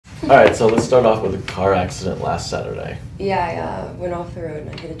Alright, so let's start off with a car accident last Saturday. Yeah, I went off the road and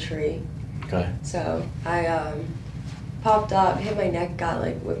I hit a tree. Okay. So I popped up, hit my neck, got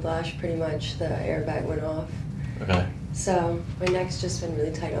like whiplash pretty much. The airbag went off. Okay. So my neck's just been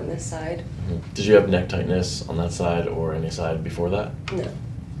really tight on this side. Mm-hmm. Did you have neck tightness on that side or any side before that?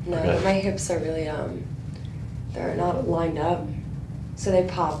 No, Okay. my hips are really, they're not lined up. So they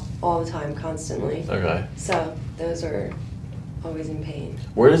pop all the time, constantly. Okay. So those are always in pain.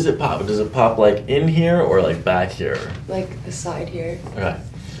 Where does it pop? Does it pop like in here or like back here? Like the side here. Okay.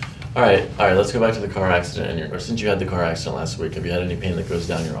 Alright, let's go back to the car accident. Since you had the car accident last week, have you had any pain that goes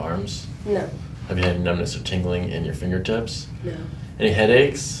down your arms? No. Have you had any numbness or tingling in your fingertips? No. Any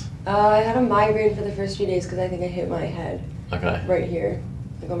headaches? I had a migraine for the first few days because I think I hit my head. Okay. Right here.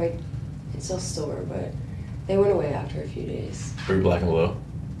 Like on my, it's still sore, but they went away after a few days. Were you black and blue?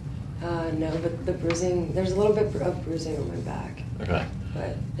 No, but the bruising, there's a little bit of bruising on my back. Okay.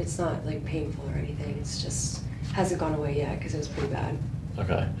 But it's not like painful or anything. It's just, hasn't gone away yet because it was pretty bad.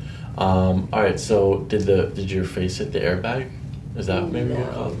 Okay. Alright, so did your face hit the airbag? Is that maybe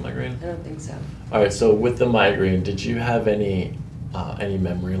what caused migraine? I don't think so. Alright, so with the migraine, did you have any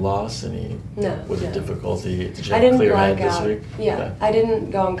memory loss? Was it difficulty? Did you have a clear head this week? Yeah, Okay. I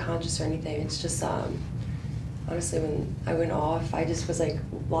didn't go unconscious or anything. It's just, honestly, when I went off, I just was like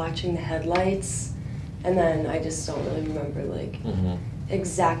watching the headlights, and then I just don't really remember like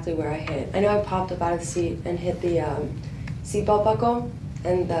exactly where I hit. I know I popped up out of the seat and hit the seatbelt buckle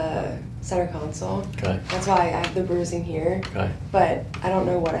and the center console. Okay. That's why I have the bruising here. Okay. But I don't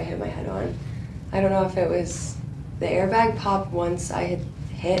know what I hit my head on. I don't know if it was the airbag popped once I had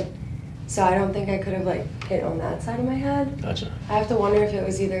hit, so I don't think I could have like hit on that side of my head. Gotcha. I have to wonder if it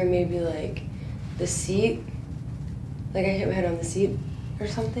was either maybe like the seat, like I hit my head on the seat or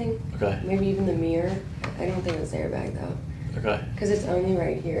something. Okay. Maybe even the mirror. I don't think it was the airbag though. Okay. Because it's only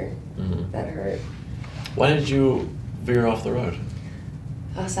right here that hurt. Why did you veer off the road?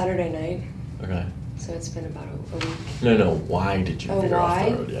 Saturday night. Okay. So it's been about a week. No, why did you veer off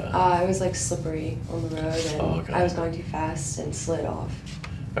the road? Yeah. It was like slippery on the road and I was going too fast and slid off.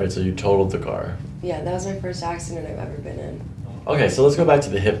 Alright, so you totaled the car. Yeah, that was my first accident I've ever been in. Okay, so let's go back to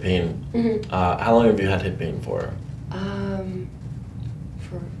the hip pain. How long have you had hip pain for?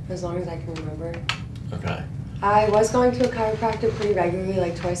 For as long as I can remember. Okay. I was going to a chiropractic pretty regularly,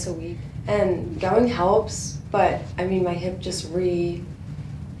 like twice a week. And going helps, but I mean my hip just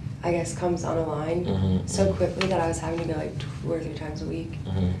comes on a line so quickly that I was having to go like 2 or 3 times a week.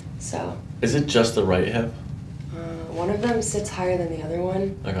 So. Is it just the right hip? One of them sits higher than the other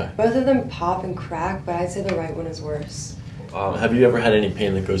one. Okay. Both of them pop and crack, but I'd say the right one is worse. Have you ever had any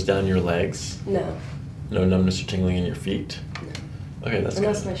pain that goes down your legs? No. No numbness or tingling in your feet? No. Okay, that's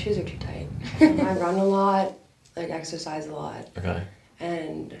Unless good. my shoes are too tight. I run a lot, like exercise a lot. Okay.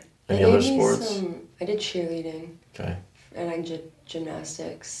 And any other sports? I did cheerleading. Okay. And I did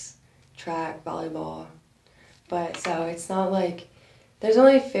gymnastics, track, volleyball. But so it's not like, there's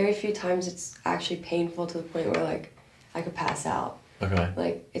only very few times it's actually painful to the point where like I could pass out. Okay.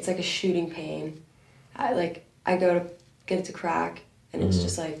 Like it's like a shooting pain. I go to get it to crack and it's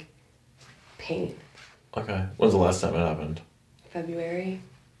just like pain. Okay. When's the last time it happened? February.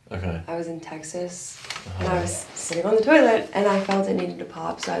 Okay. I was in Texas and I was sitting on the toilet and I felt it needed to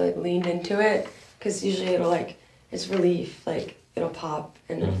pop, so I like leaned into it because usually it'll like, it's relief, like it'll pop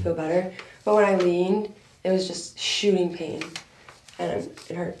and it'll feel better. But when I leaned, it was just shooting pain and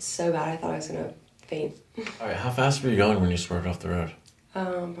it hurt so bad I thought I was gonna faint. Alright, how fast were you going when you swerved off the road?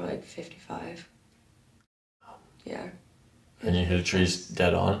 Probably like 55. Yeah. And you hit a tree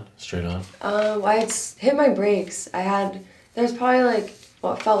dead on, straight on? I had hit my brakes. There was probably like,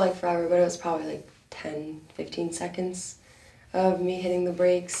 well, it felt like forever, but it was probably like 10, 15 seconds of me hitting the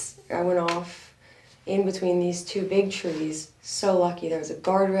brakes. I went off in between these 2 big trees. So lucky. There was a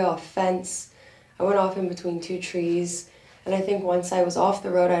guardrail, a fence. I went off in between 2 trees. And I think once I was off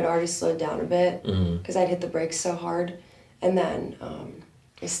the road, I'd already slowed down a bit because I'd hit the brakes so hard. And then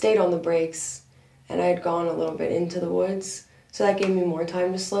I stayed on the brakes and I had gone a little bit into the woods. So that gave me more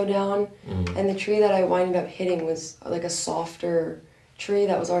time to slow down. And the tree that I winded up hitting was like a softer tree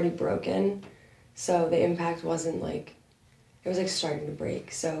that was already broken. So the impact wasn't like, it was like starting to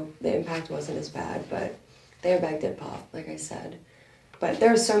break. So the impact wasn't as bad, but the airbag did pop, like I said. But there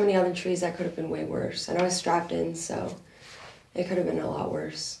were so many other trees that could have been way worse. And I was strapped in, so it could have been a lot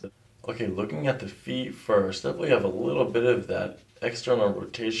worse. Okay, looking at the feet first, definitely have a little bit of that external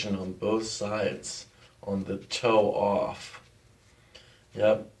rotation on both sides on the toe off.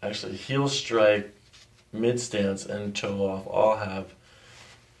 Yep, actually heel strike, mid stance, and toe off all have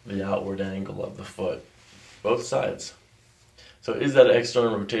the outward angle of the foot, both sides. So is that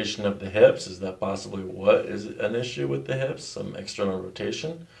external rotation of the hips? Is that possibly what is an issue with the hips? Some external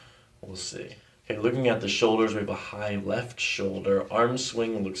rotation? We'll see. Okay, looking at the shoulders, we have a high left shoulder. Arm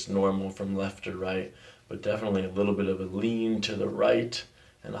swing looks normal from left to right, but definitely a little bit of a lean to the right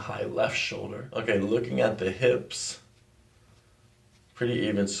and a high left shoulder. Okay, looking at the hips, pretty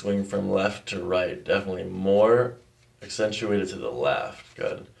even swing from left to right. Definitely more accentuated to the left.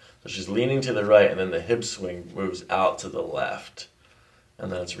 Good. So she's leaning to the right, and then the hip swing moves out to the left.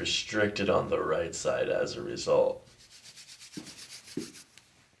 And then it's restricted on the right side as a result.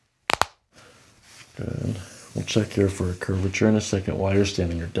 Good. We'll check here for a curvature in a second. While you're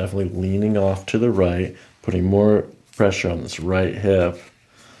standing, you're definitely leaning off to the right, putting more pressure on this right hip.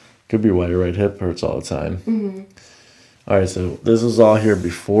 Could be why your right hip hurts all the time. Mm-hmm. All right, so this was all here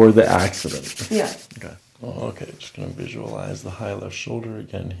before the accident. Yeah. Okay. Oh, okay, just gonna visualize the high left shoulder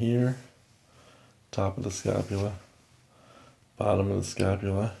again here. Top of the scapula, bottom of the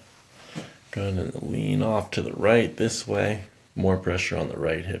scapula. Go ahead and lean off to the right this way. More pressure on the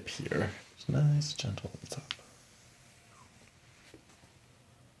right hip here. It's nice, gentle at the top.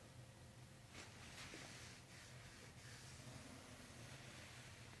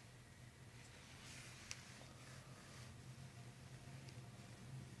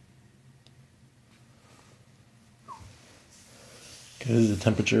 Okay, this is a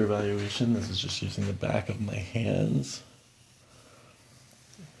temperature evaluation. This is just using the back of my hands.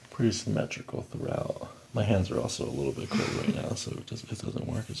 Pretty symmetrical throughout. My hands are also a little bit cold right now, so it doesn't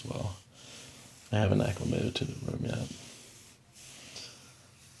work as well. I haven't acclimated to the room yet.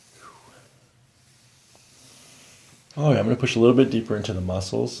 Oh yeah, I'm going to push a little bit deeper into the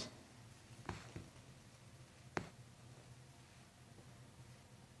muscles.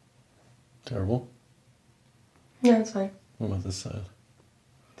 Terrible? Yeah, it's fine. What about this side?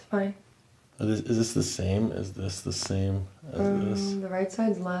 It's fine. Is this the same? Is this the same as this? The right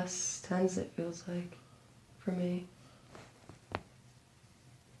side's less tense, it feels like, for me.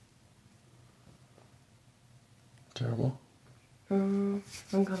 Terrible?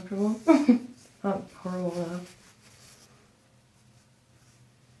 Uncomfortable. Not horrible though.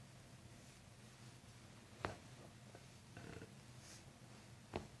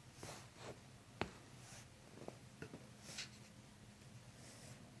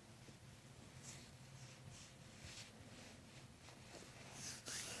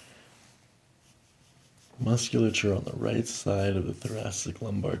 Musculature on the right side of the thoracic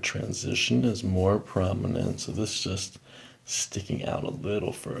lumbar transition is more prominent, so this is just sticking out a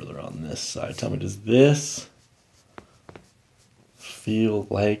little further on this side. Tell me, does this feel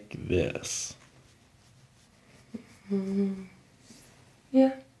like this?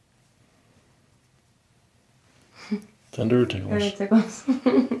 Yeah. Tender or ticklish? Very tickles.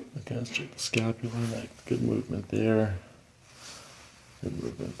 Okay, let's check the scapula. Good movement there. Good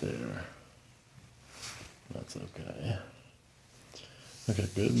movement there. That's okay. Okay,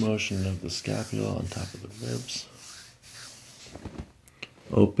 good motion of the scapula on top of the ribs.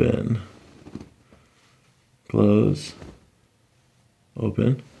 Open. Close.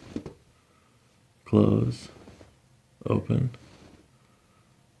 Open. Close. Open.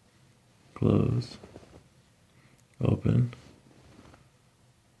 Close. Open.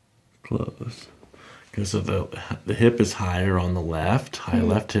 Close. Okay, so the hip is higher on the left. High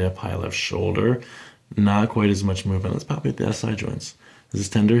left hip, high left shoulder. Not quite as much movement. Let's pop at the SI joints. Is this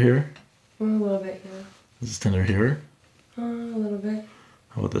tender here? A little bit, yeah. Is this tender here? A little bit.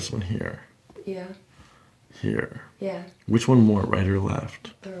 How about this one here? Yeah. Here. Yeah. Which one more, right or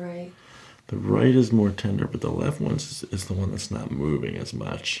left? The right. The right is more tender, but the left one is the one that's not moving as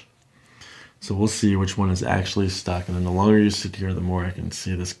much. So we'll see which one is actually stuck. And then the longer you sit here, the more I can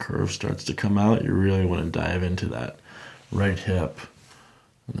see this curve starts to come out. You really want to dive into that right hip.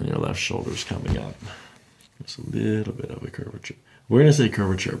 And then your left shoulder's coming up. Just a little bit of a curvature. We're going to say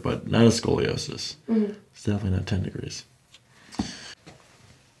curvature, but not a scoliosis. Mm-hmm. It's definitely not 10 degrees.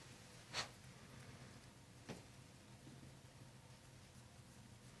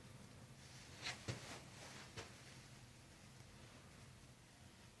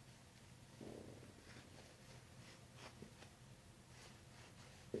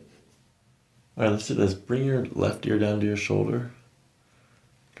 All right, let's do this. Bring your left ear down to your shoulder.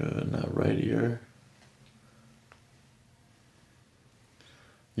 Good, now right ear.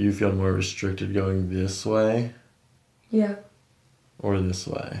 You feel more restricted going this way? Yeah. Or this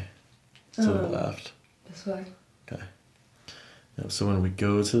way? To the left? This way. Okay. Yep, so when we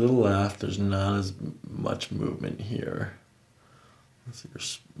go to the left, there's not as much movement here.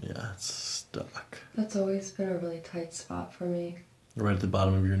 Yeah, it's stuck. That's always been a really tight spot for me. Right at the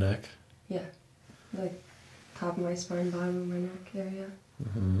bottom of your neck? Yeah. Like top of my spine, bottom of my neck area.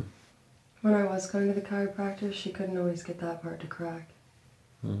 Mm-hmm. When I was going to the chiropractor, she couldn't always get that part to crack.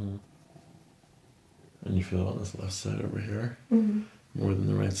 Mm-hmm. And you feel it on this left side over here? Mm-hmm. More than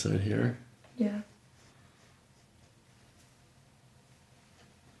the right side here? Yeah.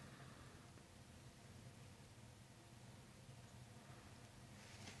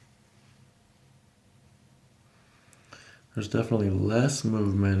 There's definitely less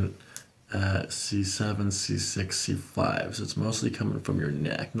movement at C7, C6, C5. So it's mostly coming from your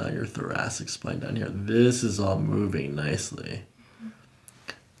neck, not your thoracic spine down here. This is all moving nicely.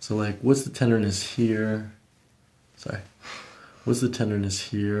 So like, what's the tenderness here? Sorry. What's the tenderness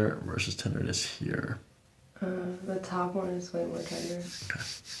here versus tenderness here? The top one is way more tender. Okay.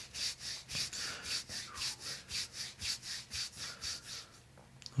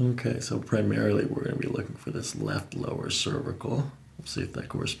 Okay, so primarily we're going to be looking for this left lower cervical. We'll see if that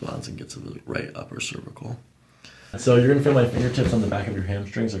corresponds and gets to the right upper cervical. So you're going to feel my fingertips on the back of your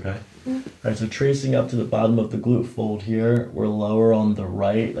hamstrings, okay? Mm-hmm. All right, so tracing up to the bottom of the glute fold here, we're lower on the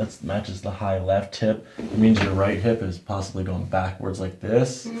right. That matches the high left hip. It means your right hip is possibly going backwards like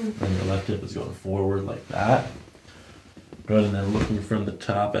this, and your left hip is going forward like that. Good, and then looking from the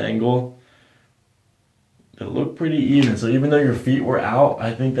top angle, it looked pretty even. So even though your feet were out,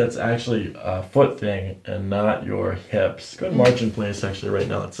 I think that's actually a foot thing and not your hips. Good march in place actually right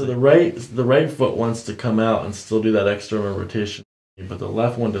now. So the right foot wants to come out and still do that external rotation, but the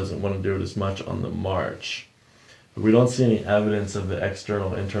left one doesn't want to do it as much on the march. But we don't see any evidence of the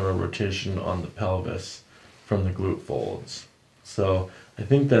external internal rotation on the pelvis from the glute folds. So I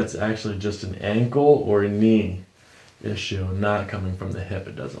think that's actually just an ankle or a knee issue, not coming from the hip,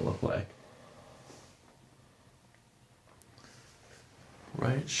 it doesn't look like.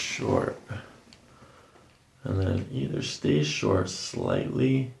 Right short, and then either stay short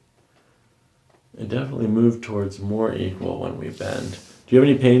slightly and definitely move towards more equal when we bend. Do you have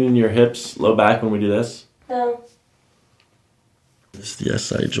any pain in your hips, low back when we do this? No. This is the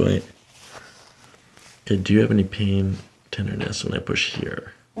SI joint. Okay, do you have any pain, tenderness when I push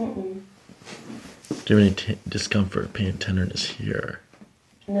here? Mm-mm. Do you have any discomfort, pain, tenderness here?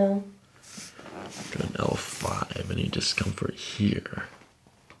 No. Good, L5, any discomfort here?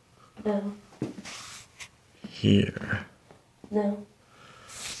 No. Here. No.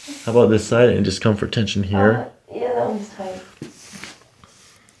 How about this side? Any discomfort, tension here? Yeah, that one's tight.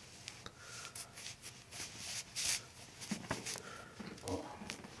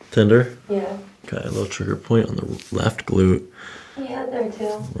 Tender? Yeah. Okay, a little trigger point on the left glute. Yeah, there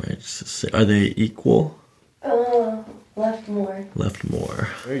too. Right. Are they equal? Left more. Left more.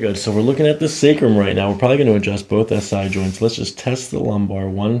 Very good. So we're looking at the sacrum right now. We're probably going to adjust both SI joints. Let's just test the lumbar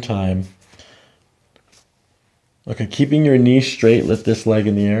one time. Okay, keeping your knee straight, lift this leg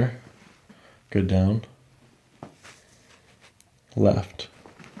in the air. Good, down. Left.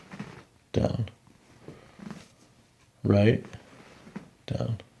 Down. Right.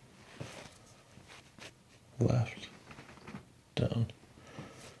 Down. Left. Down.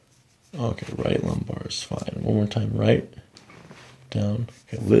 Okay, right lumbar is fine. One more time, right, down.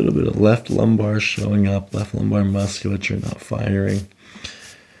 Okay, a little bit of left lumbar showing up, left lumbar musculature not firing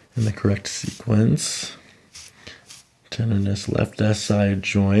in the correct sequence. Tenderness, left SI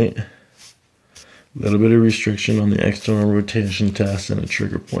joint. A little bit of restriction on the external rotation test and a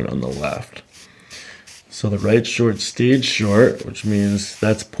trigger point on the left. So the right short stayed short, which means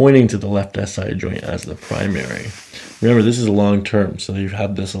that's pointing to the left SI joint as the primary. Remember, this is a long term, so you've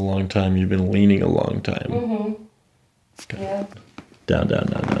had this a long time. You've been leaning a long time. Mm-hmm. Okay. Yeah. Down, down,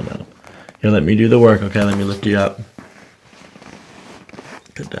 down, down, down. Here, let me do the work. Okay, let me lift you up.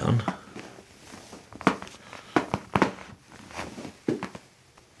 Good, down.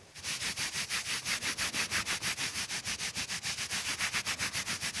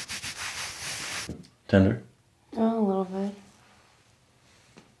 Tender? Oh, a little bit.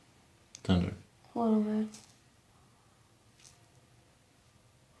 Tender. A little bit.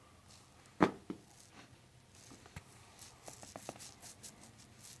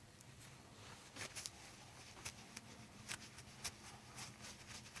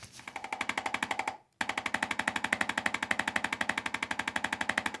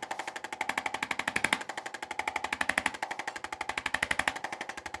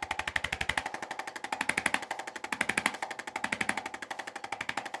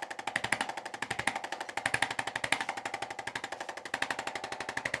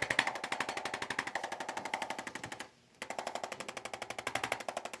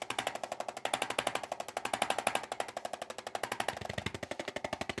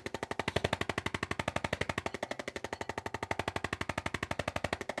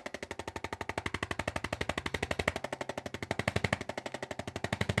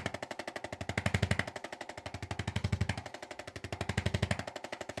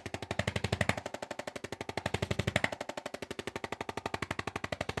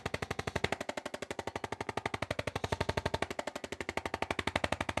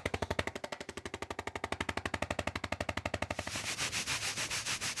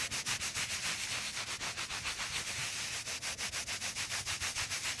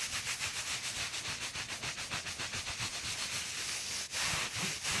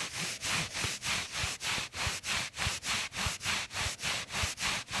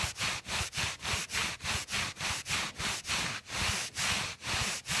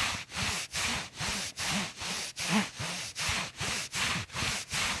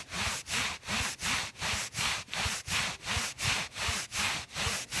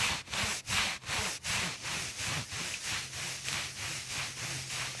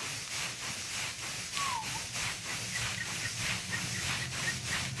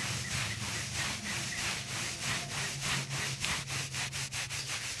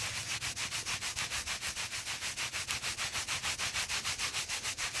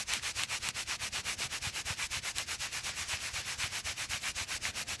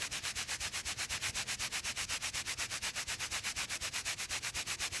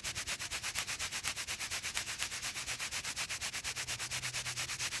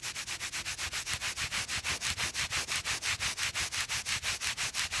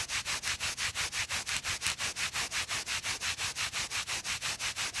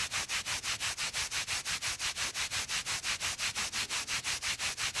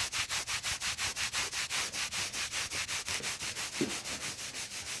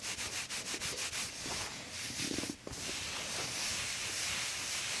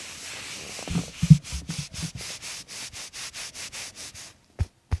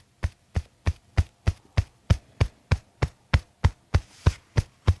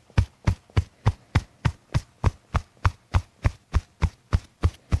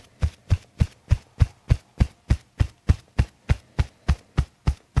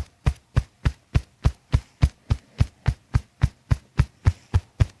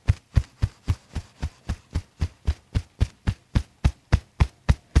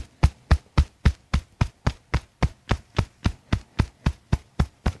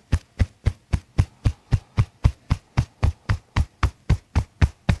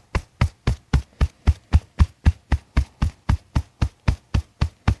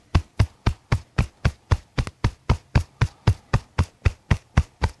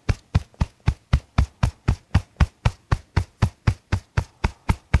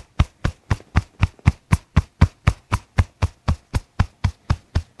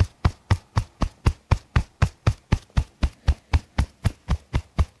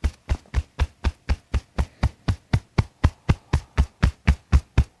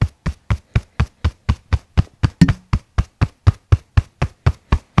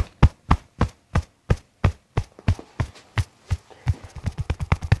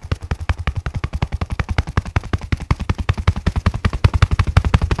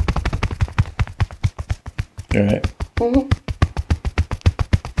 All right. Mm-hmm.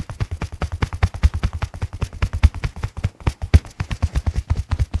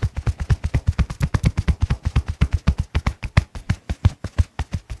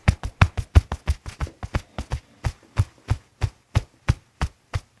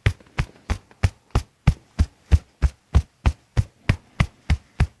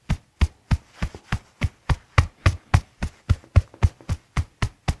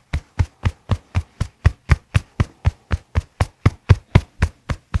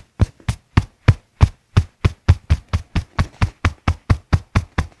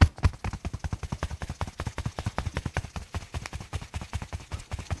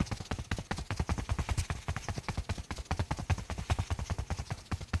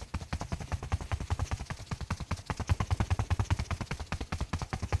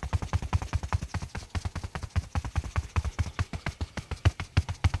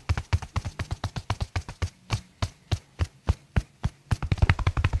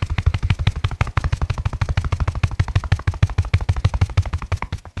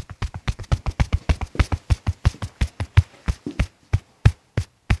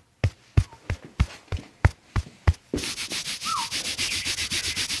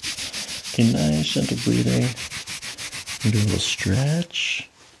 Okay, nice, gentle breathing. Do a little stretch.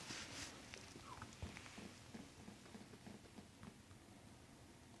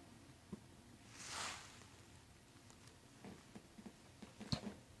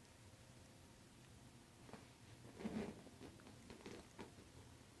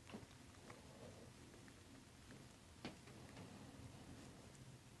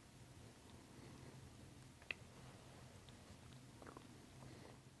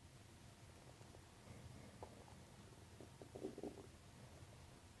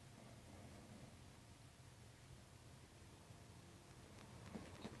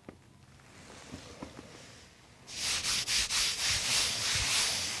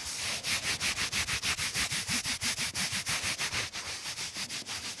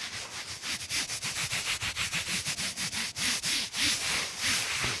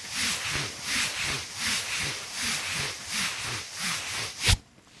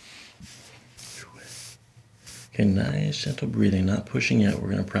 Okay, nice, gentle breathing, not pushing yet.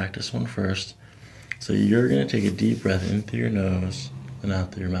 We're going to practice one first. So you're going to take a deep breath in through your nose and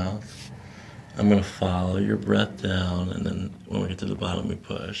out through your mouth. I'm going to follow your breath down, and then when we get to the bottom, we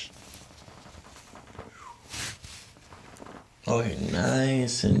push. Okay,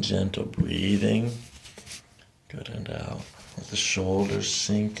 nice and gentle breathing. Good, and out. Let the shoulders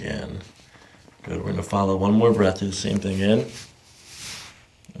sink in. Good, we're going to follow one more breath, do the same thing in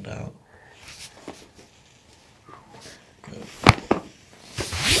and out. Good.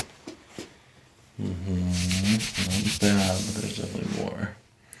 Not bad, but there's definitely more.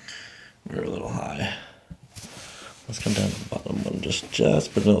 We're a little high. Let's come down to the bottom one, just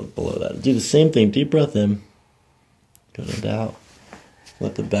below that. Do the same thing, deep breath in. Good, and out.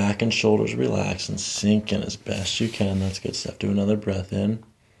 Let the back and shoulders relax and sink in as best you can. That's good stuff. Do another breath in.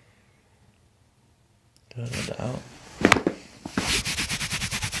 Good, and out.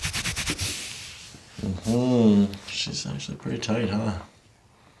 She's actually pretty tight, huh?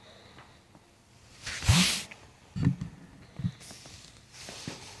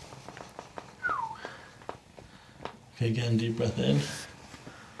 Okay, again, deep breath in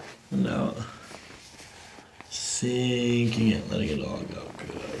and out. Sinking in, letting it all go.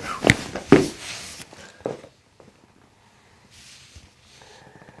 Good.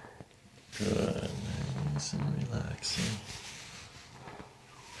 Good. Nice and relaxing.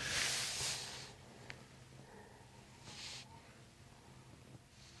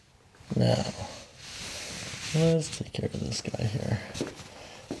 Now, let's take care of this guy here.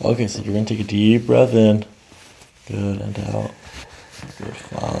 Okay, so you're going to take a deep breath in. Good, and out. Good,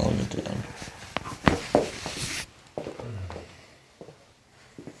 following it down.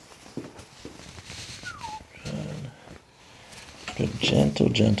 Good, gentle,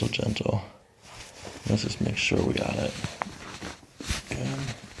 gentle, gentle. Let's just make sure we got it. Good.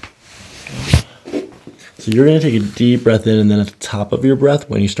 So you're going to take a deep breath in, and then at the top of your breath,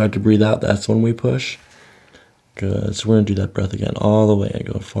 when you start to breathe out, that's when we push. Good. So we're going to do that breath again all the way and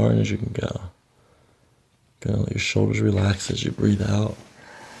go as far as you can go. Good. Let your shoulders relax as you breathe out.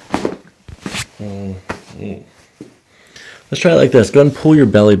 Let's try it like this. Go ahead and pull your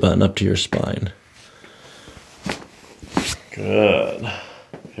belly button up to your spine. Good.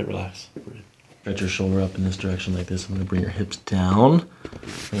 Okay, relax. Breathe. Get your shoulder up in this direction like this. I'm going to bring your hips down.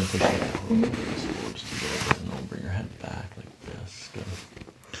 I'm going to push your forwards together, and then bring your head back like this. Good.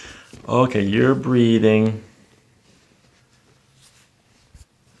 Okay, you're breathing.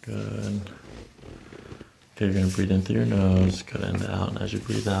 Good. Okay, you're gonna breathe in through your nose, good, and out. And as you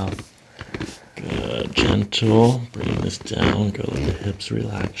breathe out, good, gentle, bring this down, go, let the hips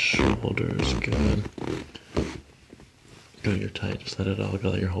relax, shoulders, good. Good, you're tight, just let it all go,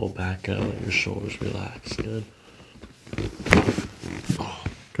 let your whole back go, let your shoulders relax, good.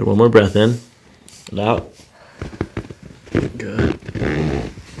 Good, one more breath in, and out. Good.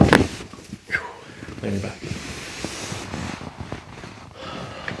 Lay your back.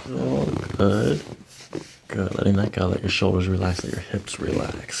 Oh, good. Good, letting that go, let your shoulders relax, let your hips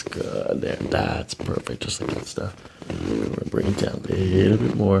relax. Good, there, that's perfect, just like that stuff. We're gonna bring it down a little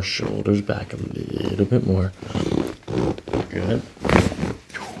bit more, shoulders back a little bit more. Good.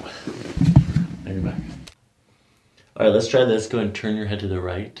 There you're back. All right, let's try this. Go ahead and turn your head to the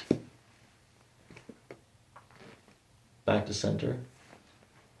right. Back to center.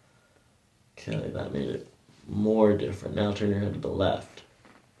 Okay, that made it more different. Now turn your head to the left.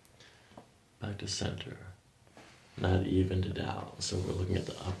 Back to center. That evened it out. So we're looking at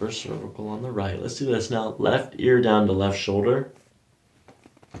the upper cervical on the right. Let's do this now. Left ear down to left shoulder.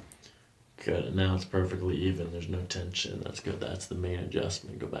 Good, and now it's perfectly even. There's no tension. That's good. That's the main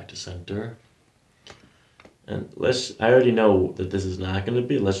adjustment. Go back to center. And I already know that this is not going to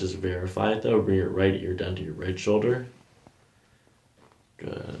be. Let's just verify it though. Bring your right ear down to your right shoulder.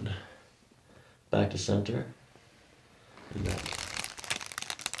 Good. Back to center. And back.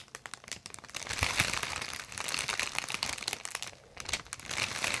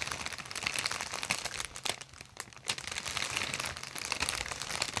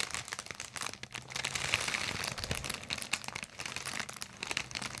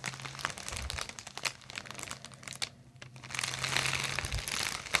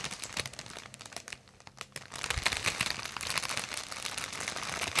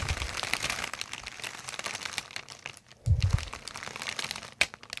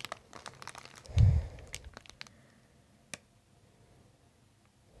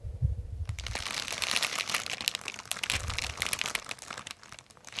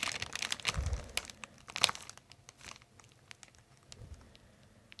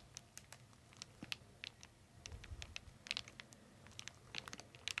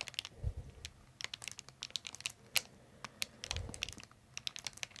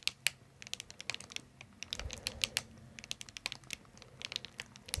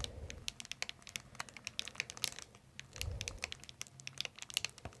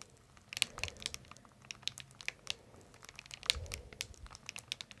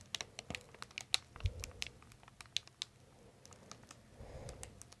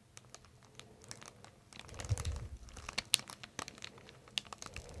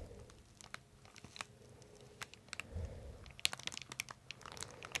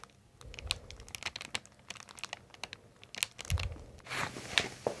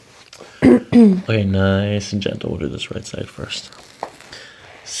 Okay, nice and gentle. We'll do this right side first.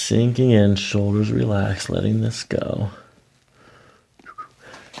 Sinking in, shoulders relaxed, letting this go.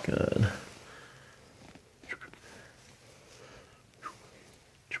 Good.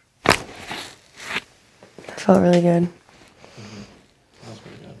 That felt really good. That was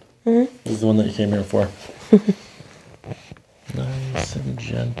pretty good. This is the one that you came here for. Nice and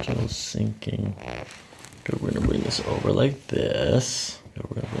gentle, sinking. Good, we're going to bring this over like this. Good,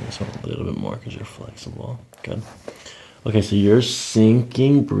 we're going to bring this one a little bit more because you're flexible. Good. Okay, so you're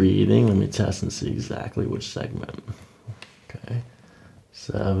sinking, breathing. Let me test and see exactly which segment. Okay.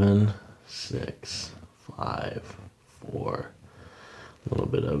 7, 6, 5, 4. A little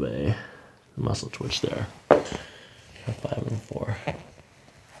bit of a muscle twitch there. 5 and 4.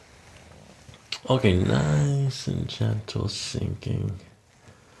 Okay, nice and gentle sinking.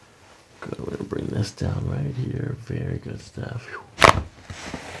 Good, we're gonna bring this down right here. Very good stuff.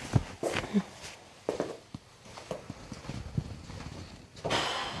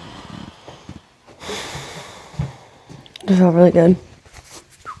 That felt really good.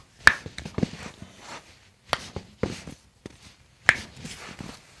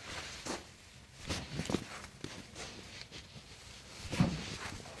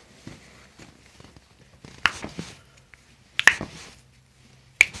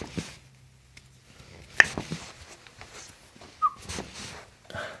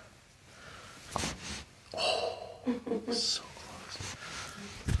 So close.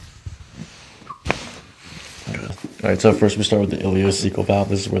 Good. All right, so first we start with the ileocecal valve.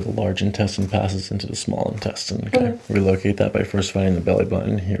 This is where the large intestine passes into the small intestine. Okay, we locate that by first finding the belly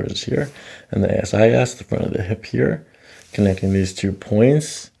button. Here is here, and the azaleas, the front of the hip here. Connecting these 2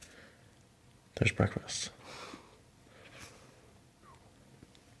 points, there's breakfast.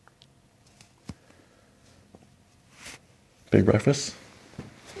 Big breakfast?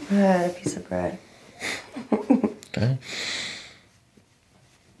 I had a piece of bread. Okay.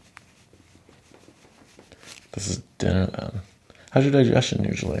 This is dinner then. How's your digestion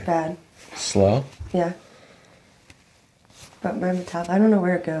usually? Bad. Slow? Yeah. But my I don't know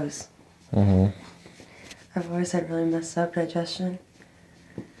where it goes. Mm-hmm. I've always had really messed up digestion.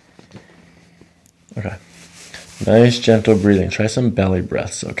 Okay. Nice, gentle breathing. Try some belly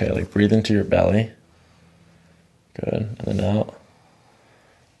breaths, okay? Like breathe into your belly. Good. And then out.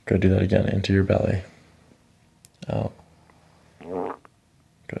 Go do that again. Into your belly. Out.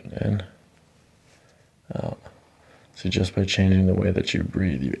 Good. In. Out. So just by changing the way that you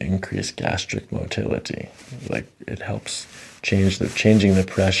breathe, you increase gastric motility. Like it helps changing the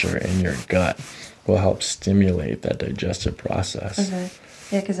pressure in your gut will help stimulate that digestive process. Okay.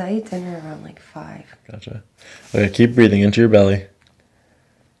 Yeah, because I eat dinner around like 5. Gotcha. Okay, keep breathing into your belly.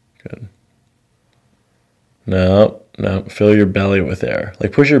 Good. No, no, fill your belly with air.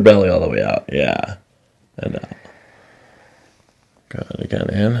 Like push your belly all the way out. Yeah. And out. Good. Again,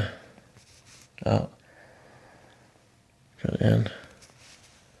 in. Out. Good. In.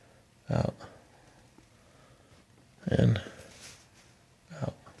 Out. In.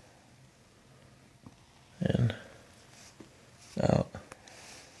 Out. In. Out.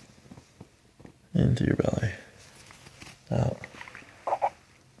 Into your belly. Out.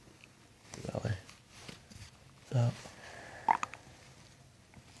 Belly. Out.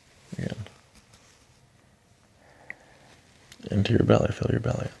 Again. Into your belly. Fill your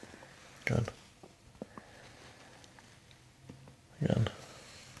belly. Good. Again.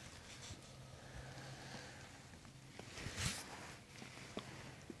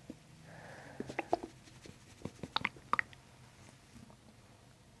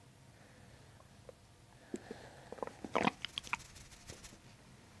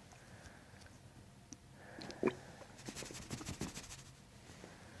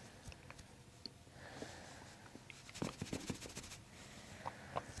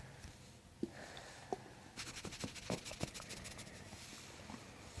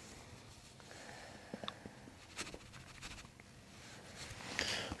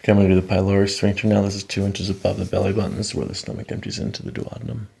 Okay, I'm going to do the pyloric sphincter now. This is 2 inches above the belly button. This is where the stomach empties into the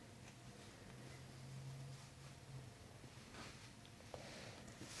duodenum.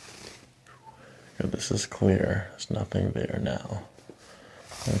 Good, this is clear. There's nothing there now.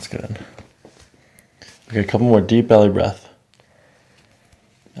 That's good. Okay, a couple more deep belly breath.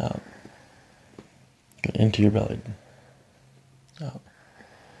 Out. Good, into your belly. Out.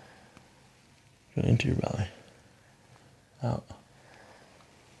 Good, into your belly. Out.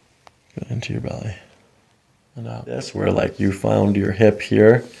 Good, into your belly. And out. That's where like you found your hip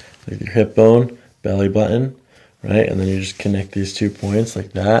here, like your hip bone, belly button, right? And then you just connect these 2 points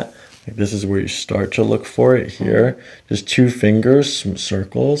like that. Like this is where you start to look for it here. Just 2 fingers, some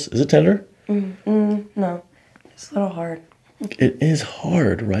circles. Is it tender? No. It's a little hard. It is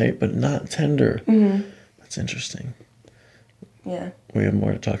hard, right? But not tender. Mm-hmm. That's interesting. Yeah. We have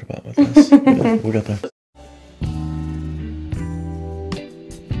more to talk about with this. We'll get there.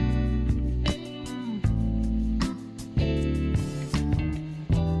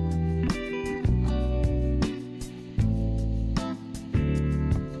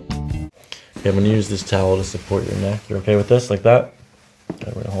 Okay, I'm going to use this towel to support your neck. You're okay with this? Like that? Okay,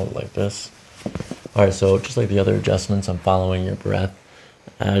 we're going to hold it like this. Alright, so just like the other adjustments, I'm following your breath.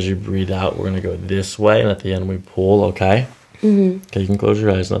 As you breathe out, we're going to go this way, and at the end we pull, okay? Mm-hmm. Okay, you can close your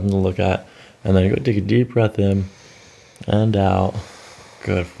eyes, nothing to look at. And then you go take a deep breath in and out.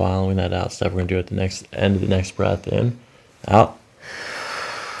 Good, following that out step. We're going to do it at the next end of the next breath in. Out.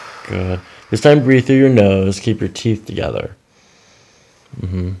 Good. This time breathe through your nose. Keep your teeth together.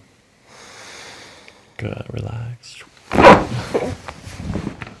 Mm-hmm. Good, relax.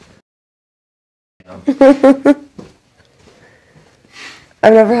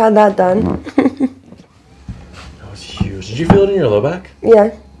 I've never had that done. That was huge. Did you feel it in your low back?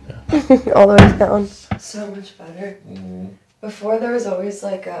 Yeah. All the way down. So much better. Before there was always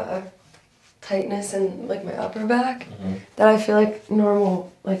like a tightness in like my upper back that I feel like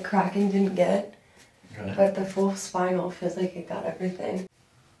normal like cracking didn't get. Okay. But the full spinal feels like it got everything.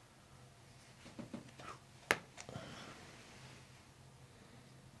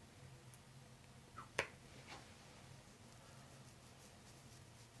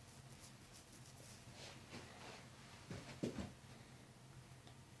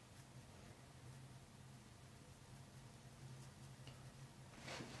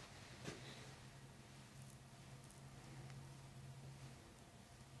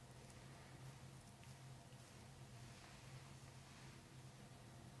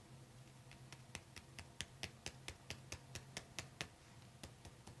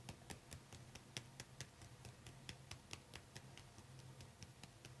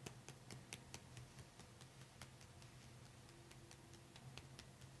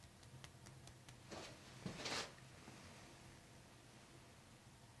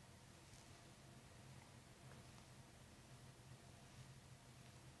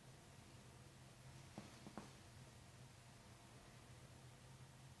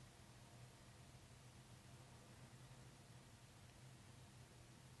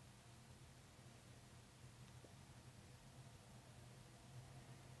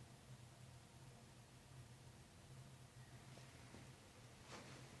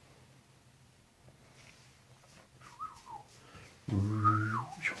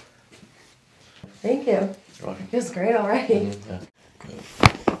 Thank you. You're welcome. Feels great already. Yeah. Good.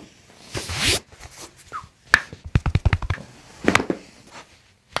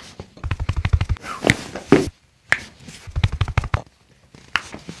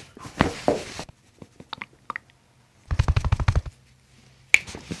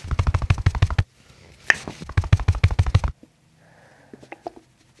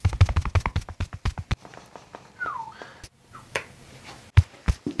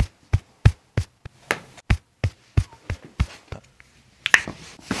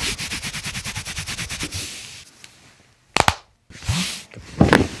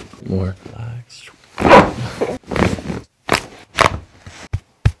 More.